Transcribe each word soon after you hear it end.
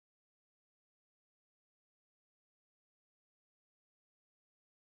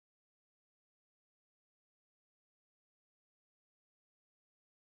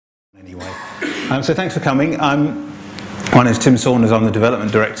Anyway, so thanks for coming. My name is Tim Saunders. I'm the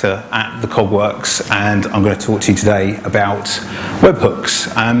Development Director at the Cogworks, and I'm going to talk to you today about webhooks.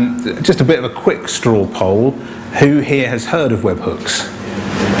 Just a bit of a quick straw poll. Who here has heard of webhooks?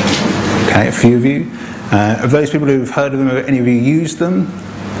 Okay, a few of you. Of those people who've heard of them, have any of you used them?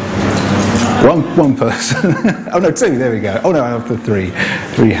 One person. Oh no, two. There we go. Oh no, I've put three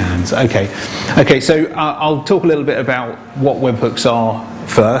hands. Okay. So I'll talk a little bit about what webhooks are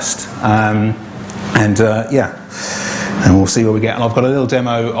first, and we'll see where we get. And I've got a little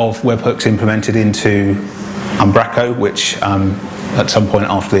demo of webhooks implemented into Umbraco, which at some point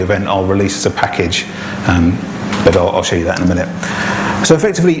after the event I'll release as a package, but I'll show you that in a minute. So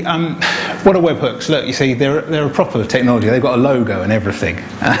effectively, what are webhooks? Look, you see, they're a proper technology. They've got a logo and everything.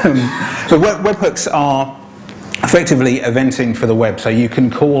 But webhooks are effectively eventing for the web. So you can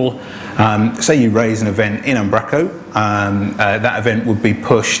call, say you raise an event in Umbraco, that event would be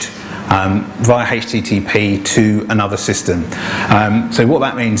pushed via HTTP to another system. So what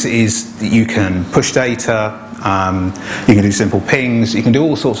that means is that you can push data, you can do simple pings, you can do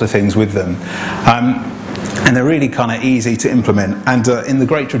all sorts of things with them. And they're really kind of easy to implement. And in the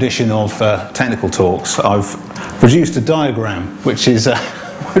great tradition of technical talks, I've produced a diagram which is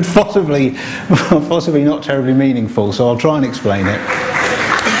possibly not terribly meaningful, so I'll try and explain it.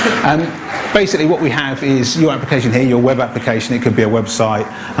 Basically what we have is your application here, your web application. It could be a website,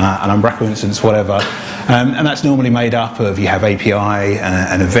 an Umbraco instance, whatever. And that's normally made up of, you have API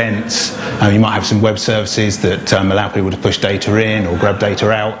and events. You might have some web services that allow people to push data in or grab data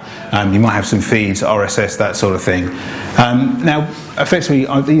out. You might have some feeds, RSS, that sort of thing. Now, effectively,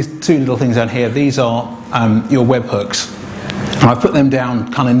 these two little things down here, these are your webhooks. And I've put them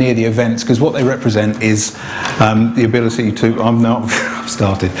down kind of near the events because what they represent is the ability to, I've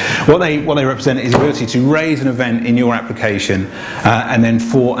started. What they represent is the ability to raise an event in your application and then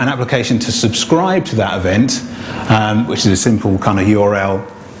for an application to subscribe to that event, which is a simple kind of URL.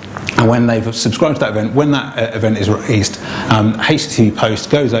 And when they've subscribed to that event, when that event is raised, HTTP post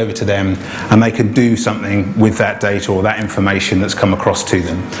goes over to them and they can do something with that data or that information that's come across to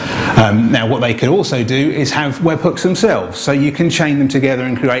them. Now what they could also do is have webhooks themselves. So you can chain them together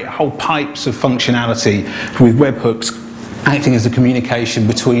and create whole pipes of functionality with webhooks acting as the communication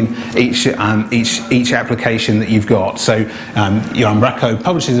between each application that you've got. So your Umbraco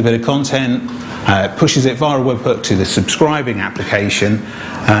publishes a bit of content, pushes it via a webhook to the subscribing application,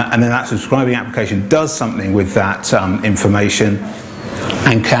 and then that subscribing application does something with that information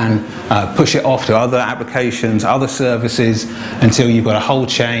and can push it off to other applications, other services, until you've got a whole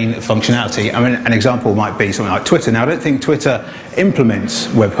chain of functionality. I mean, an example might be something like Twitter. Now, I don't think Twitter implements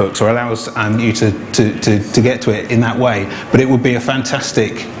webhooks or allows you to get to it in that way, but it would be a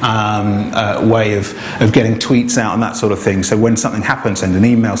fantastic way of getting tweets out and that sort of thing. So when something happens, send an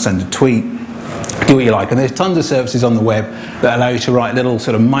email, send a tweet, do what you like. And there's tons of services on the web that allow you to write little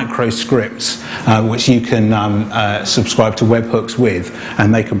sort of micro scripts which you can subscribe to webhooks with,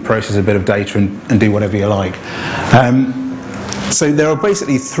 and they can process a bit of data and do whatever you like. So there are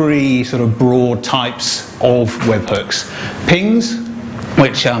basically three sort of broad types of webhooks. Pings,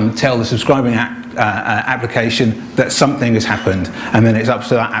 which tell the subscribing application that something has happened, and then it's up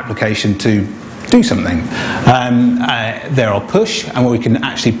to that application to do something. There are push, and where we can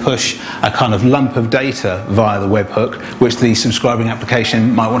actually push a kind of lump of data via the webhook, which the subscribing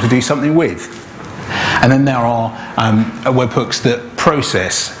application might want to do something with. And then there are webhooks that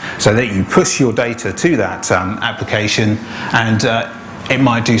process, so that you push your data to that application, and it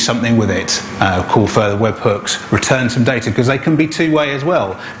might do something with it, call further webhooks, return some data, because they can be two-way as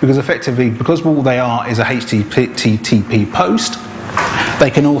well, because effectively, because all they are is a HTTP post, they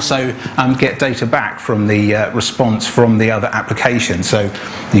can also get data back from the response from the other application. So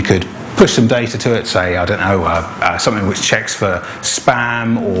you could push some data to it, say, I don't know, something which checks for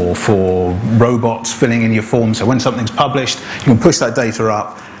spam or for robots filling in your form. So when something's published, you can push that data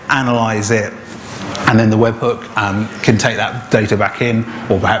up, analyze it, and then the webhook can take that data back in,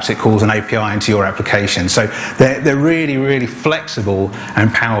 or perhaps it calls an API into your application. So they're really, really flexible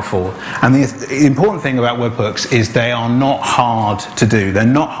and powerful. And the important thing about webhooks is they are not hard to do. They're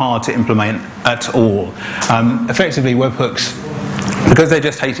not hard to implement at all. Effectively, webhooks, because they're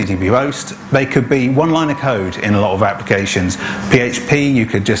just HTTP post, they could be one line of code in a lot of applications. PHP, you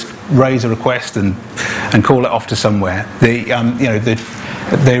could just raise a request and call it off to somewhere.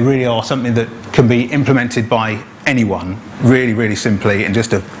 They really are something that can be implemented by anyone, really, really simply, in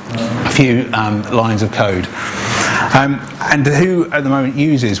just a few lines of code. And who at the moment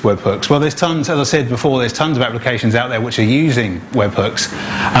uses webhooks? Well, there's tons, as I said before, there's tons of applications out there which are using webhooks.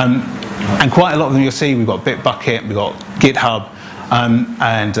 And quite a lot of them you'll see, we've got Bitbucket, we've got GitHub,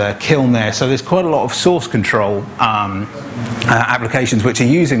 and Kiln there. So there's quite a lot of source control applications which are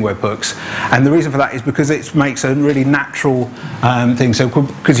using webhooks, and the reason for that is because it makes a really natural thing. So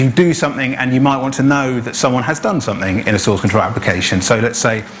because you do something and you might want to know that someone has done something in a source control application. So let's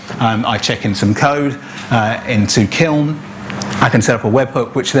say I check in some code into Kiln. I can set up a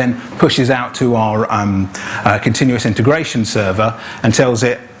webhook which then pushes out to our continuous integration server and tells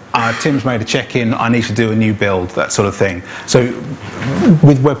it, Tim's made a check-in, I need to do a new build, that sort of thing. So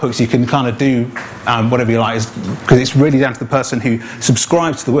with webhooks you can kind of do whatever you like, because it's really down to the person who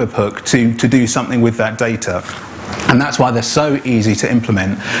subscribes to the webhook to do something with that data. And that's why they're so easy to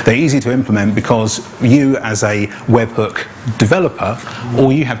implement. They're easy to implement because you, as a webhook developer,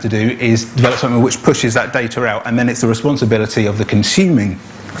 all you have to do is develop something which pushes that data out, and then it's the responsibility of the consuming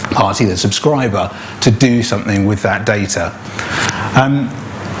party, the subscriber, to do something with that data.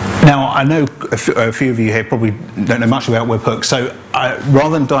 Now, I know a few of you here probably don't know much about webhooks, so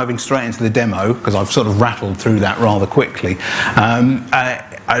rather than diving straight into the demo, because I've sort of rattled through that rather quickly,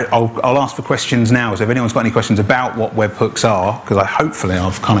 I'll ask for questions now. So if anyone's got any questions about what webhooks are, because hopefully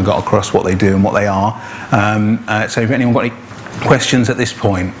I've kind of got across what they do and what they are. So if anyone got any questions at this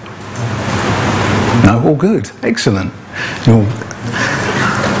point? No? All good. Excellent.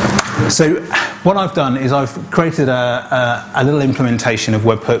 So what I've done is I've created a little implementation of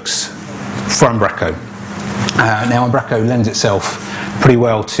webhooks for Umbraco. Now Umbraco lends itself pretty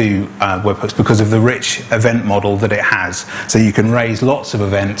well to webhooks because of the rich event model that it has. So you can raise lots of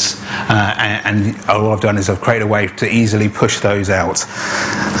events, and all I've done is I've created a way to easily push those out.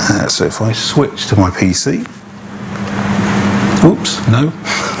 So if I switch to my PC, oops, no.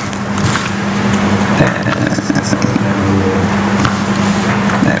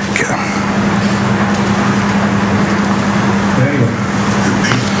 There we go.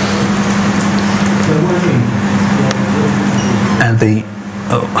 And the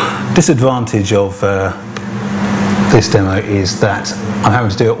disadvantage of this demo is that I'm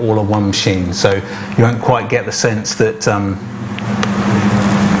having to do it all on one machine, so you won't quite get the sense that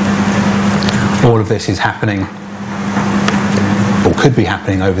all of this is happening, or could be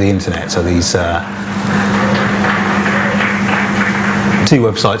happening, over the internet. So these two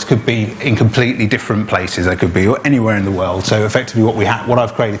websites could be in completely different places. They could be anywhere in the world. So effectively what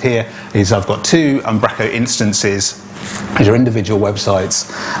I've created here is I've got two Umbraco instances. These are individual websites,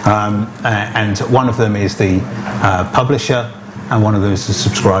 and one of them is the publisher and one of them is the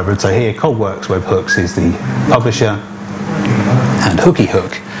subscriber. So here ColdWorks Webhooks is the publisher and Hooky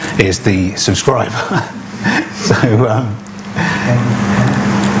Hook is the subscriber. So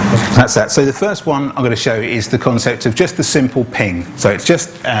that's that. So the first one I'm going to show is the concept of just the simple ping. So it's just,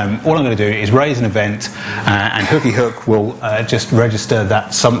 all I'm going to do is raise an event, and Hooky Hook will just register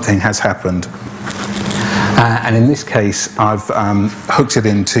that something has happened. And in this case, I've hooked it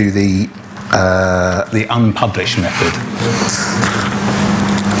into the unpublish method.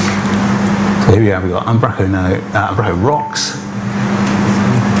 So here we have, we've got Umbraco Umbraco rocks.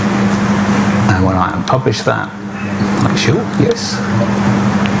 And when I unpublish that, make sure, yes.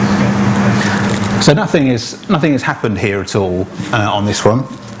 So nothing has happened here at all on this one.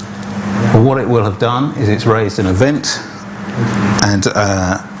 But what it will have done is it's raised an event, and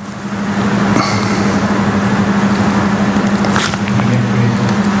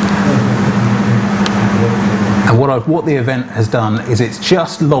what the event has done is it's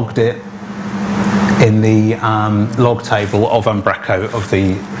just logged it in the log table of Umbraco of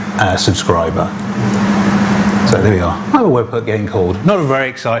the subscriber. So there we are. I have a webhook getting called. Not very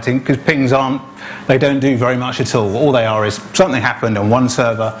exciting, because pings they don't do very much at all. All they are is something happened on one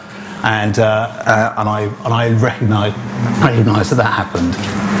server, and I recognise that happened.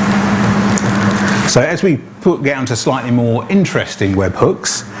 So as we get onto slightly more interesting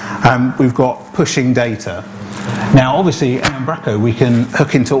webhooks, we've got pushing data. Now obviously in Umbraco we can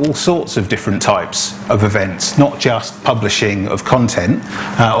hook into all sorts of different types of events, not just publishing of content,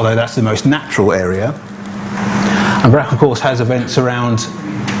 although that's the most natural area. Umbraco of course has events around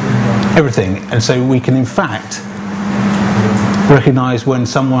everything, and so we can in fact recognise when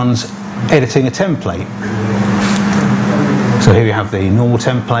someone's editing a template. So here we have the normal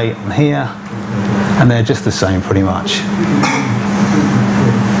template on here, and they're just the same pretty much.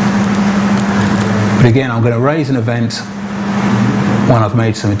 But again, I'm going to raise an event when I've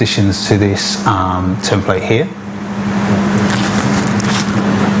made some additions to this template here.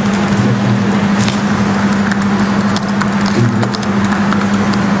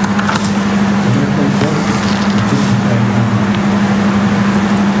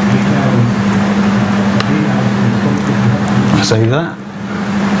 Save that.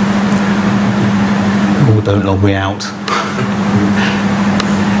 Oh, don't log me out.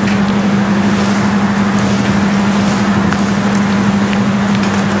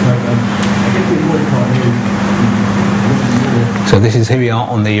 So this is, here we are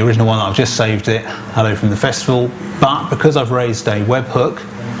on the original one. I've just saved it, hello from the festival, but because I've raised a webhook,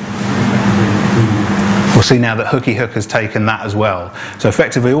 we'll see now that Hooky Hook has taken that as well. So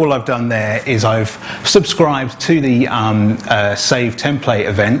effectively all I've done there is I've subscribed to the save template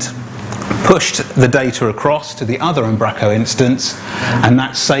event, pushed the data across to the other Umbraco instance, and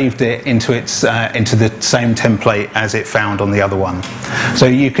that saved it into the same template as it found on the other one. So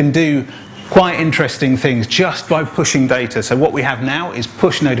you can do quite interesting things just by pushing data. So what we have now is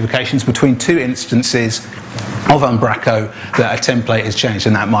push notifications between two instances of Umbraco that a template has changed,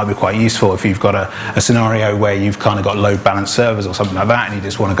 and that might be quite useful if you've got a scenario where you've kind of got load balanced servers or something like that, and you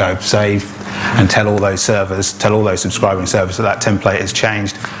just want to go save and tell all those subscribing servers that that template has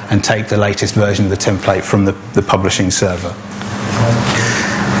changed, and take the latest version of the template from the publishing server.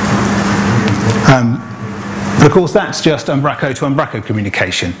 But of course that's just Umbraco to Umbraco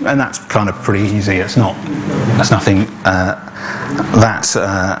communication, and that's kind of pretty easy. That's nothing that's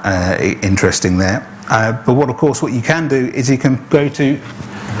interesting there. But what you can do is you can go to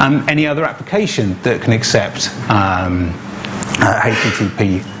any other application that can accept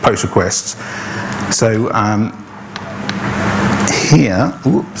HTTP post requests. So here,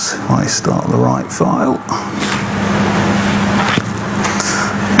 whoops, if I start the right file,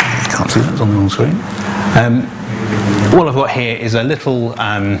 you can't see that's on the wrong screen. What I've got here is a little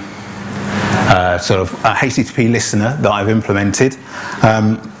sort of HTTP listener that I've implemented.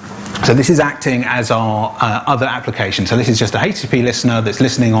 So this is acting as our other application. So this is just a HTTP listener that's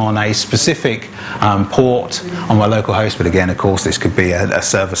listening on a specific port on my local host. But again, of course, this could be a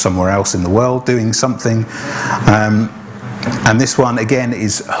server somewhere else in the world doing something. And this one, again,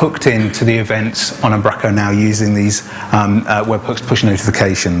 is hooked into the events on Umbraco now using these webhooks push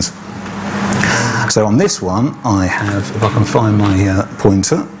notifications. So on this one, I have, if I can find my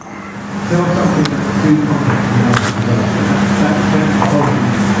pointer.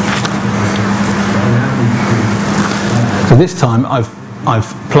 So this time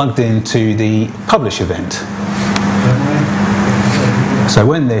I've plugged into the publish event. So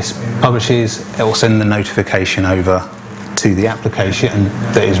when this publishes, it will send the notification over to the application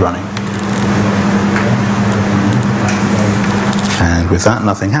that is running. And with that,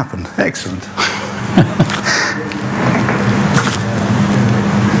 nothing happened. Excellent.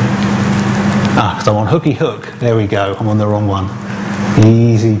 Because I'm on Hooky Hook. There we go. I'm on the wrong one.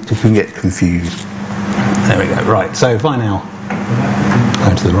 Easy to get confused. There we go. Right. So if I now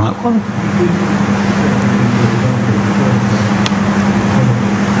go to the right one,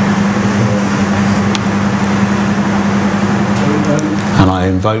 and I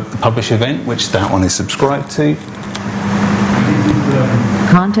invoke the publish event, which that one is subscribed to.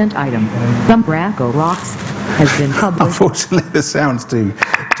 Content item. Umbraco Rocks has been published. Unfortunately, the sound's too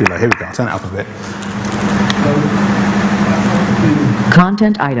low. Here we go. I'll turn it up a bit.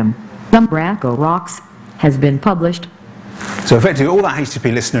 Content item. Umbraco Rocks has been published. So effectively, all that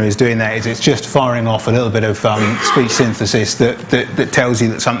HTTP listener is doing there is it's just firing off a little bit of speech synthesis that tells you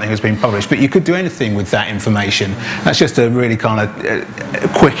that something has been published. But you could do anything with that information. That's just a really kind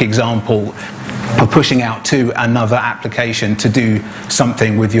of quick example of pushing out to another application to do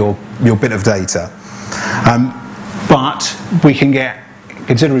something with your bit of data. But we can get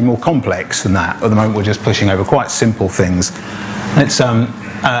considerably more complex than that. At the moment, we're just pushing over quite simple things. Let's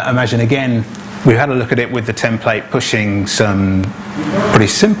imagine again, we've had a look at it with the template pushing some pretty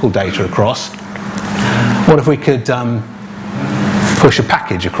simple data across. What if we could push a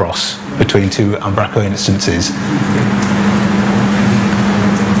package across between two Umbraco instances?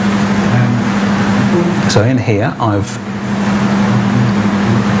 So in here, I've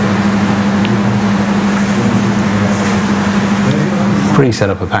pre-set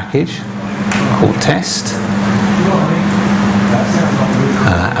up a package called test.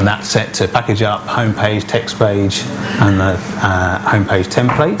 And that's set to package up homepage, text page, and the homepage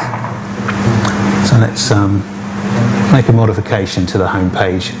template. So let's make a modification to the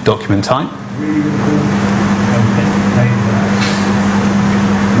homepage document type.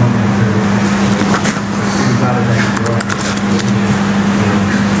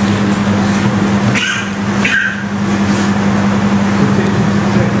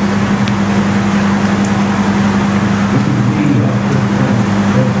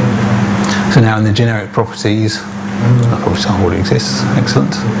 So now in the generic properties, of course, it already exists.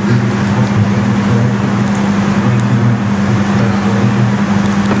 Excellent.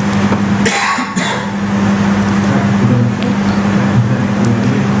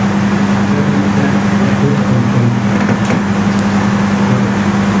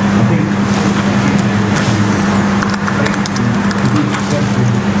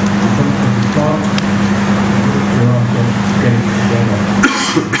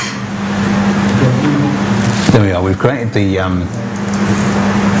 created the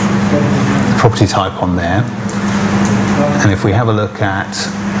property type on there, and if we have a look at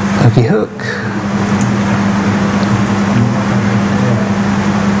Hooky Hook,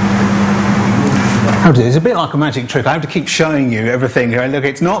 it's a bit like a magic trick. I have to keep showing you everything. Look,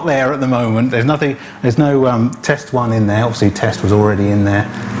 it's not there at the moment. There's nothing. There's no test one in there. Obviously, test was already in there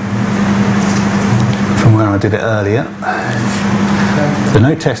from where I did it earlier. There's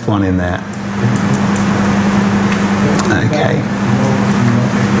no test one in there. Okay.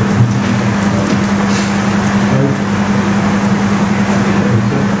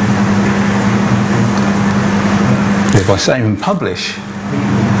 If I save and publish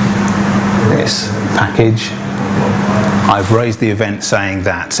this package, I've raised the event saying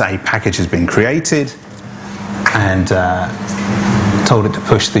that a package has been created and told it to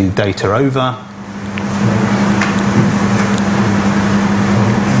push the data over.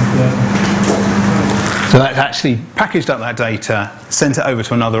 So that's actually packaged up that data, sent it over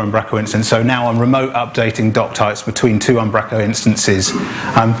to another Umbraco instance. So now I'm remote updating doc types between two Umbraco instances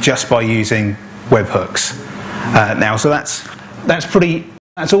just by using webhooks. Now, so that's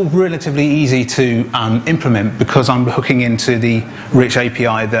all relatively easy to implement because I'm hooking into the rich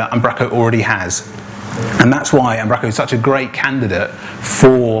API that Umbraco already has. And that's why Umbraco is such a great candidate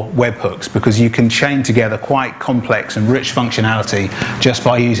for webhooks, because you can chain together quite complex and rich functionality just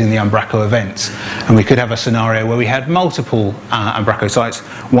by using the Umbraco events. And we could have a scenario where we had multiple Umbraco sites,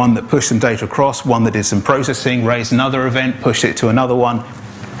 one that pushed some data across, one that did some processing, raised another event, pushed it to another one.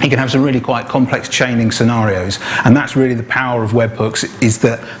 You can have some really quite complex chaining scenarios, and that's really the power of webhooks, is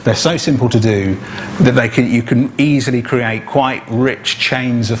that they're so simple to do that you can easily create quite rich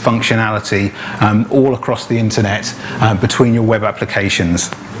chains of functionality all across the internet between your web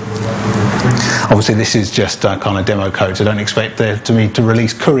applications. Obviously, this is just kind of demo code, so don't expect me to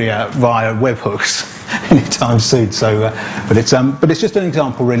release Courier via webhooks anytime soon. So, but it's just an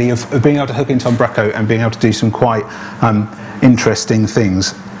example really of being able to hook into Umbraco and being able to do some quite interesting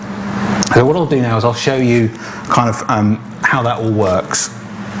things. So what I'll do now is I'll show you kind of how that all works.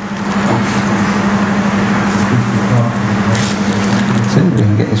 So we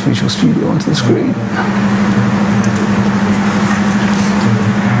can get his Visual Studio onto the screen.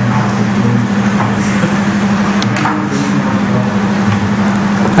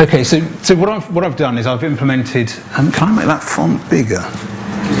 Okay, so what I've done is I've implemented. Can I make that font bigger?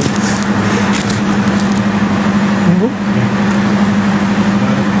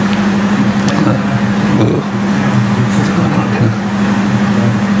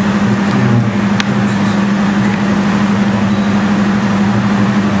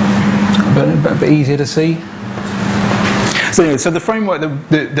 A bit easier to see. So anyway, so the framework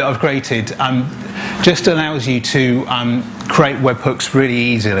that I've created just allows you to create webhooks really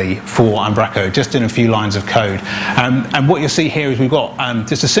easily for Umbraco, just in a few lines of code. And what you'll see here is we've got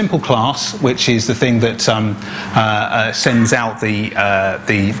just a simple class, which is the thing that sends out the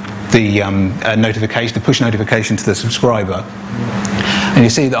notification, the push notification to the subscriber. And you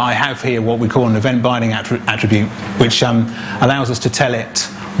see that I have here what we call an event binding attribute, which allows us to tell it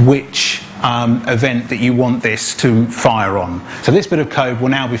which event that you want this to fire on. So this bit of code will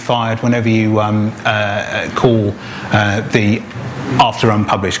now be fired whenever you call the after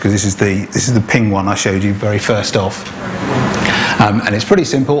unpublished, because this is the ping one I showed you very first off. And it's pretty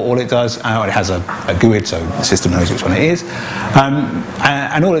simple. All it does, it has a GUID, so the system knows which one it is.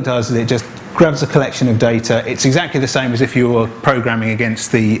 And all it does is it just grabs a collection of data. It's exactly the same as if you were programming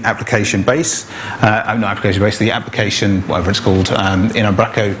against the application base, not application base, the application, whatever it's called, in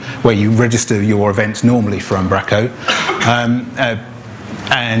Umbraco, where you register your events normally for Umbraco.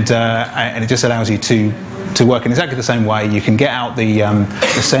 And it just allows you to work in exactly the same way. You can get out the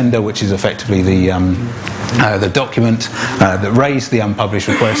sender, which is effectively the document that raised the unpublished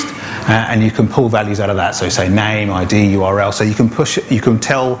request, and you can pull values out of that. So say name, ID, URL. So you can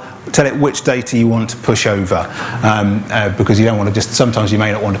tell it which data you want to push over, because you don't want to just. Sometimes you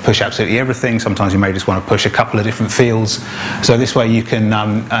may not want to push absolutely everything. Sometimes you may just want to push a couple of different fields. So this way you can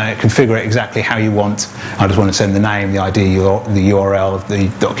configure it exactly how you want. I just want to send the name, the ID, the URL of the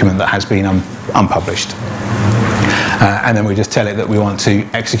document that has been unpublished. And then we just tell it that we want to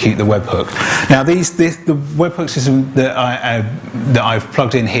execute the webhook. Now, the webhook system that I've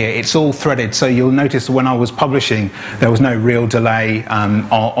plugged in here, it's all threaded. So you'll notice when I was publishing, there was no real delay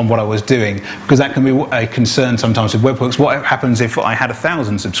on what I was doing, because that can be a concern sometimes with webhooks. What happens if I had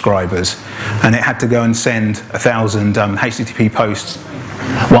 1,000 subscribers and it had to go and send 1,000 HTTP posts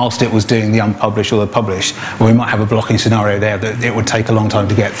whilst it was doing the unpublish or the publish, we might have a blocking scenario there that it would take a long time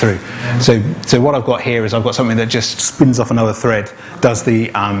to get through. So what I've got here is I've got something that just spins off another thread, does the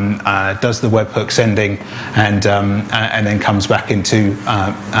webhook sending, and then comes back into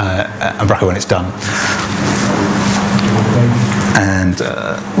Umbraco when it's done. And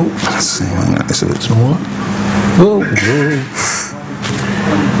let's see, I'll make this a bit smaller.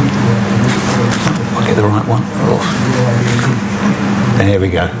 I'll get the right one. There we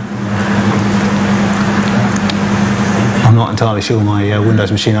go. I'm not entirely sure my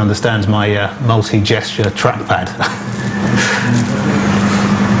Windows machine understands my multi-gesture trackpad.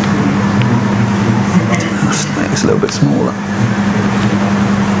 Let's make this a little bit smaller.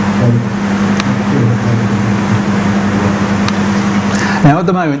 Now at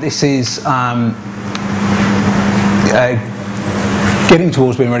the moment this is getting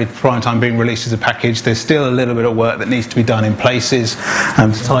towards being ready for prime time, being released as a package. There's still a little bit of work that needs to be done in places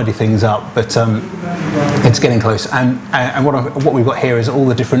to tidy things up, but it's getting close. And what we've got here is all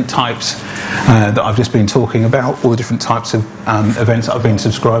the different types that I've just been talking about, all the different types of events that I've been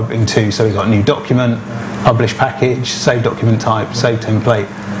subscribing to. So we've got new document, publish package, save document type, save template.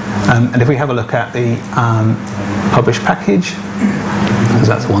 And if we have a look at the publish package, because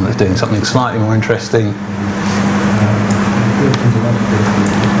that's the one that's doing something slightly more interesting.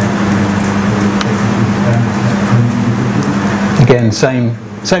 Again,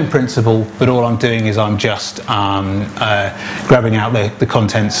 same principle, but all I'm doing is I'm just grabbing out the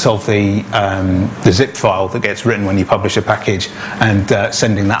contents of the zip file that gets written when you publish a package and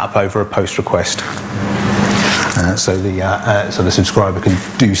sending that up over a post request. So the subscriber can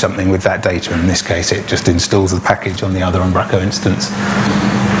do something with that data. In this case, it just installs the package on the other Umbraco instance.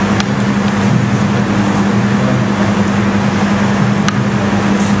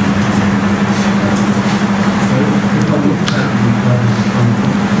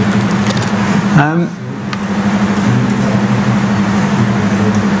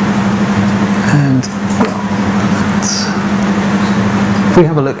 If we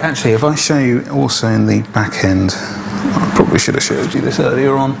have a look, actually, if I show you also in the back end, I probably should have showed you this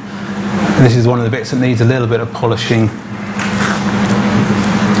earlier on. This is one of the bits that needs a little bit of polishing.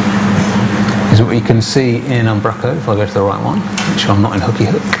 Is what you can see in Umbraco, if I go to the right one, which I'm not in hooky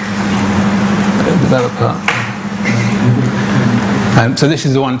hook. Developer. So this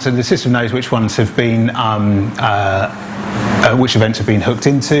is the one, so the system knows which ones have been, which events have been hooked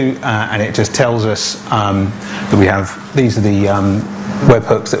into, and it just tells us that we have, these are the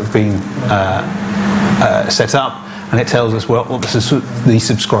webhooks that have been set up, and it tells us what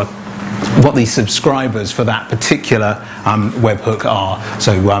the subscribers for that particular webhook are.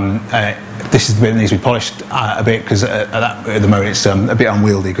 So this is the bit that needs to be polished a bit, because at the moment it's a bit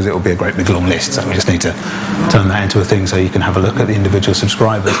unwieldy, because it will be a great big long list, so we just need to turn that into a thing so you can have a look at the individual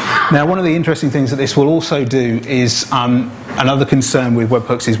subscribers. Now, one of the interesting things that this will also do is, another concern with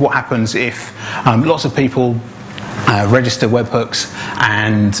webhooks is what happens if lots of people register webhooks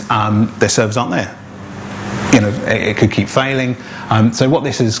and their servers aren't there. You know, it could keep failing. So what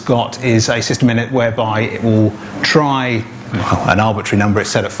this has got is a system in it whereby it will try, well, an arbitrary number, it's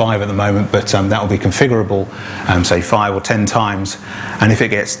set at 5 at the moment, but that will be configurable, say 5 or 10 times, and if it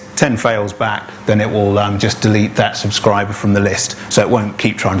gets 10 fails back, then it will just delete that subscriber from the list, so it won't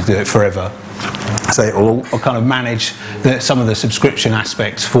keep trying to do it forever. So it will kind of manage some of the subscription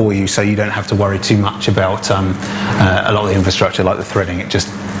aspects for you, so you don't have to worry too much about a lot of the infrastructure like the threading. It just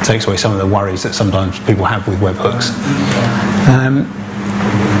takes away some of the worries that sometimes people have with webhooks.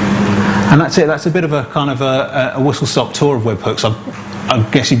 And that's it. That's a bit of a kind of a whistle-stop tour of webhooks. I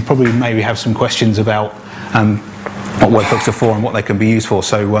guess you probably maybe have some questions about what webhooks are for and what they can be used for.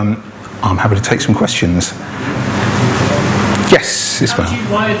 So I'm happy to take some questions. Yes, this one. How do you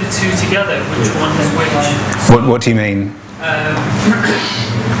wire the two together? Which one is which? What do you mean?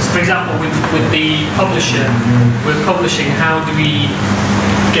 So for example, with the publisher, we're publishing. How do we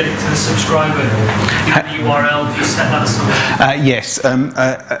get it to the subscriber? The URL, do you set that somewhere? Yes.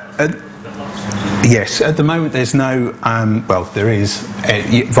 Yes, at the moment there's no, well, there is,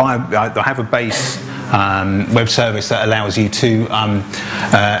 I have a base web service that allows you to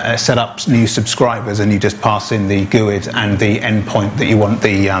set up new subscribers, and you just pass in the GUID and the endpoint that you want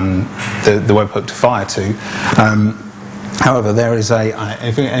the webhook to fire to. However, there is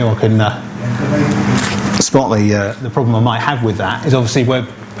if anyone can spot the problem I might have with that, is obviously the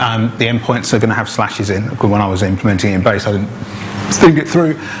endpoints are going to have slashes in. When I was implementing it in base, I didn't think it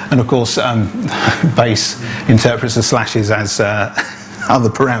through, and of course base interprets the slashes as other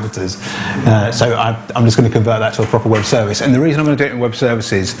parameters. So I'm just going to convert that to a proper web service. And the reason I'm going to do it in web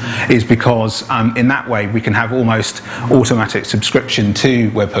services is because in that way we can have almost automatic subscription to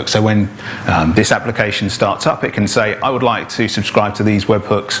webhooks. So when this application starts up, it can say, I would like to subscribe to these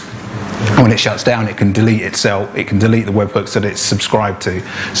webhooks. And when it shuts down, it can delete itself. It can delete the webhooks that it's subscribed to.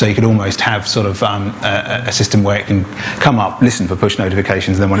 So you could almost have sort of a system where it can come up, listen for push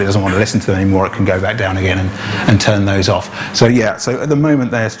notifications, and then when it doesn't want to listen to them anymore, it can go back down again and turn those off. So yeah, so at the moment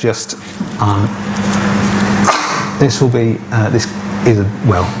there's just this will be this is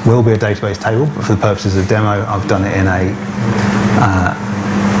will be a database table, but for the purposes of demo, I've done it in a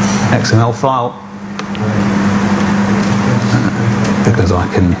XML file because I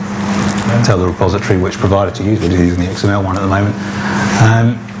can tell the repository which provider to use. We're using the XML one at the moment.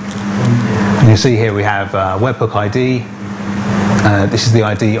 And you see here we have webhook ID. This is the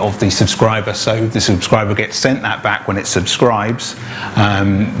ID of the subscriber, so the subscriber gets sent that back when it subscribes.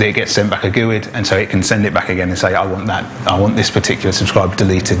 It gets sent back a GUID, and so it can send it back again and say, I want this particular subscriber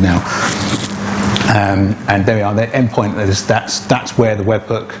deleted now. And there we are, the endpoint, that's where the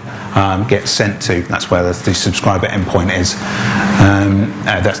webhook gets sent to. That's where the subscriber endpoint is.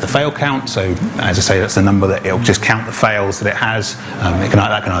 That's the fail count, so as I say, that's the number that it'll just count the fails that it has.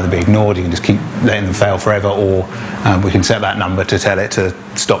 That can either be ignored, you can just keep letting them fail forever, or we can set that number to tell it to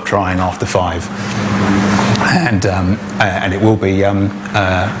stop trying after 5. And it will be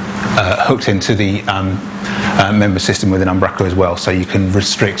hooked into the member system within Umbraco as well, so you can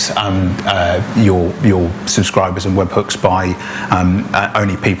restrict your subscribers and webhooks by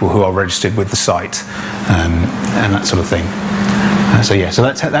only people who are registered with the site and that sort of thing. So yeah, so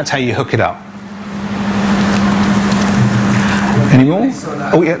that's how you hook it up. Any more?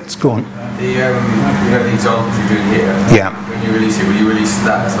 Oh yeah, it's gone. The examples you're doing here. Yeah. When you release it, will you release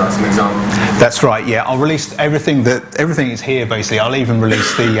that as like some example? That's right. Yeah, I'll release everything is here basically. I'll even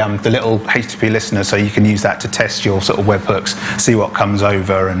release the little HTTP listener, so you can use that to test your sort of webhooks, see what comes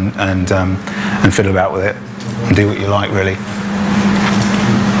over, and fiddle about with it, and do what you like really.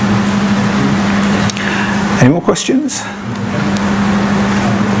 Any more questions?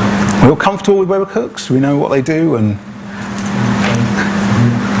 We're all comfortable with webhooks? We know what they do and.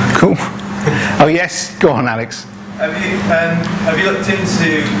 Cool. Oh yes, go on, Alex. Have you looked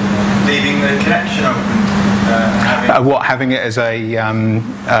into leaving the connection open? Having it as a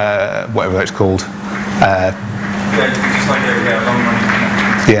whatever it's called. Just like a long running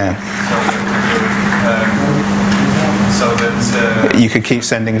connection. Yeah. So that you could keep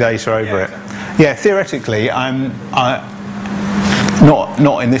sending data over it. Yeah, theoretically,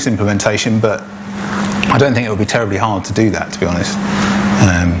 not in this implementation, but I don't think it would be terribly hard to do that, to be honest.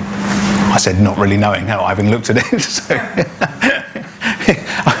 I said not really knowing how, having looked at it. So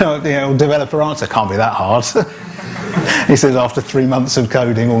the developer answer can't be that hard. He says after 3 months of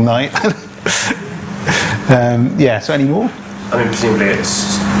coding all night. Yeah, so any more? I mean, presumably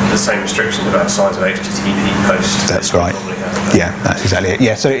it's the same restrictions about size of HTTP posts. That's right. Yeah, that's exactly it.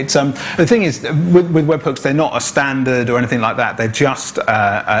 Yeah, so it's the thing is with webhooks, they're not a standard or anything like that. They're just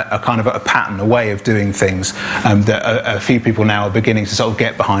a kind of a pattern, a way of doing things that a few people now are beginning to sort of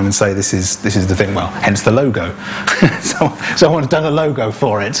get behind and say this is the thing. Well, hence the logo. So someone's done a logo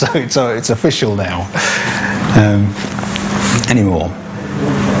for it, so it's official now. Any more?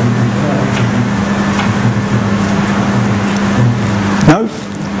 No?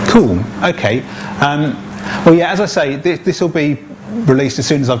 Cool. Okay. Well, yeah, as I say, this will be released as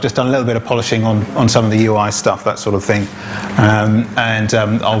soon as I've just done a little bit of polishing on some of the UI stuff, that sort of thing. And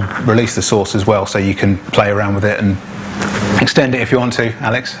I'll release the source as well, so you can play around with it and extend it if you want to,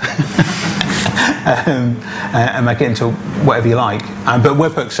 Alex. And make it into whatever you like. But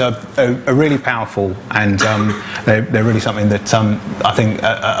webhooks are really powerful, and they're really something that I think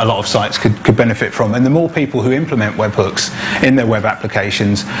a lot of sites could benefit from. And the more people who implement webhooks in their web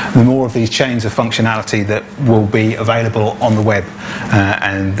applications, the more of these chains of functionality that will be available on the web,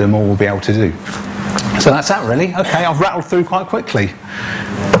 and the more we'll be able to do. So that's that really. Okay, I've rattled through quite quickly.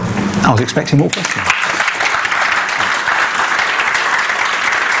 I was expecting more questions.